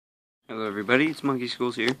Hello everybody, it's Monkey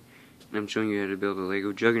Schools here, and I'm showing you how to build a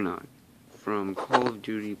Lego Juggernaug from Call of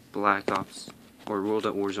Duty Black Ops, or World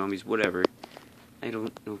at War Zombies, whatever. I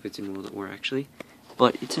don't know if it's in World at War actually,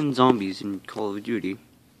 but it's in Zombies in Call of Duty.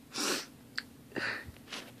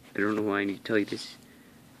 I don't know why I need to tell you this,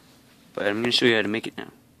 but I'm going to show you how to make it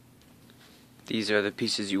now. These are the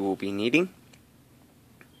pieces you will be needing.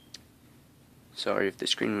 Sorry if the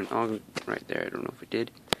screen went all right there, I don't know if it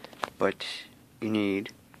did, but you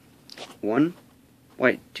need 1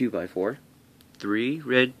 white 2x4, 3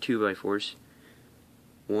 red 2x4s,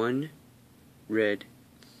 1 red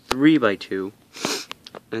 3x2,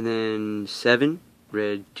 and then 7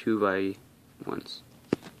 red 2x1s,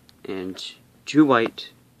 and 2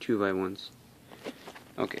 white 2x1s.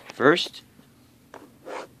 Okay, first,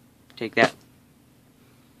 take that.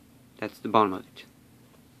 That's the bottom of it.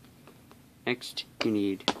 Next, you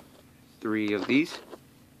need 3 of these.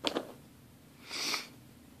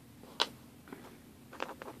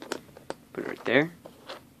 Put it right there,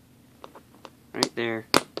 and then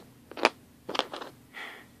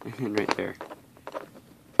right there,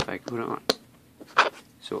 so I can put it on.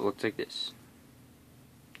 So it looks like this.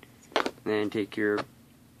 Then take your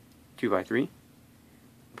 2x3,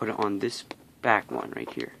 put it on this back one right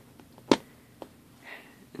here.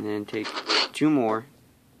 And then take 2 more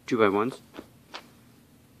 2x1s,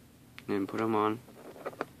 and then put them on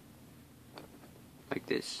like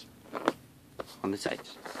this, on the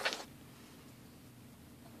sides.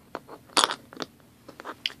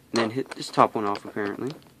 And then hit this top one off,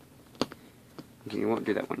 apparently. Okay, you won't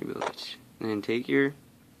do that when you build it. And then take your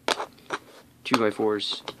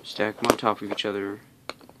 2x4s, stack them on top of each other,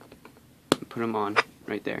 and put them on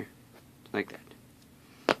right there, like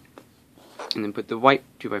that. And then put the white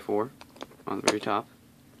 2x4 on the very top.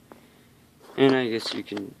 And I guess you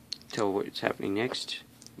can tell what's happening next,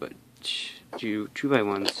 but do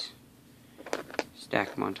 2x1s,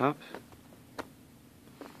 stack them on top,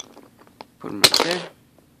 put them right there,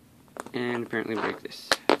 and apparently break this.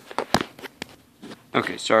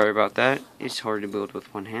 Okay, sorry about that. It's hard to build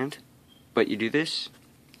with one hand, but you do this,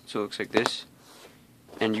 so it looks like this,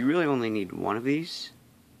 and you really only need 1 of these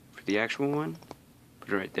for the actual one. Put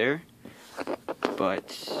it right there,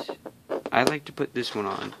 but I like to put this one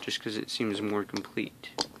on just because it seems more complete.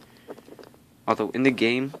 Although in the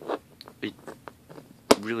game, it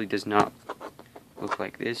really does not look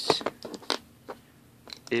like this.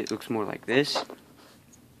 It looks more like this.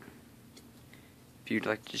 If you'd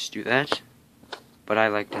like to just do that, but I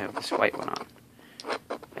like to have this white one on.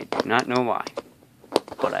 I do not know why,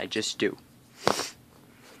 but I just do.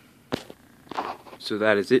 So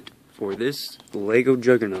that is it for this Lego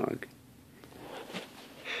Juggernaug.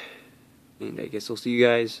 And I guess I'll see you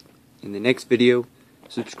guys in the next video.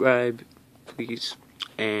 Subscribe, please,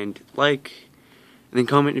 and like, and then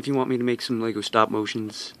comment if you want me to make some Lego stop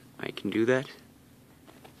motions. I can do that.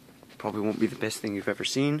 Probably won't be the best thing you've ever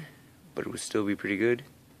seen, but it will still be pretty good.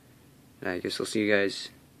 And I guess I'll see you guys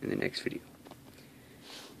in the next video.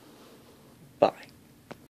 Bye.